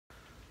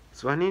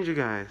So I need you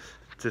guys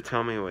to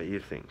tell me what you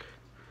think.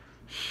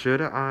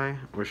 Should I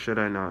or should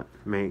I not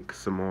make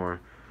some more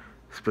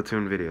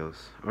Splatoon videos?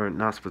 Or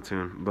not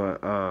Splatoon, but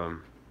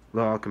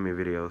the alchemy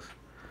videos.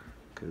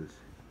 Because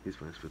he's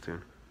playing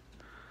Splatoon.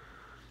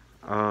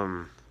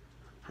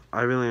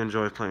 I really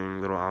enjoy playing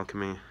Little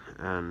Alchemy,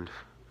 and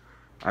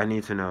I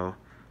need to know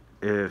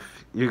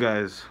if you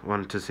guys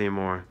want to see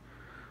more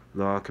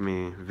Little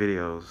Alchemy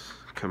videos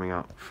coming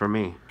out for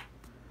me.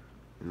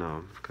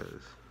 No,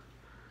 because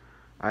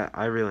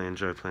I really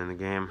enjoy playing the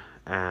game,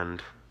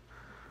 and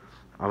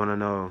I want to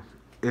know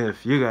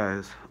if you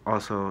guys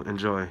also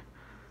enjoy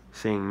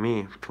seeing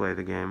me play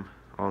the game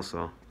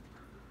also.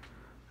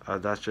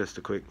 That's just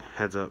a quick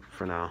heads up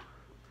for now.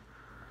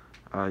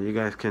 You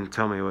guys can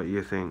tell me what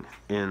you think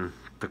in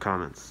the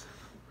comments.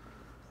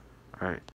 Alright.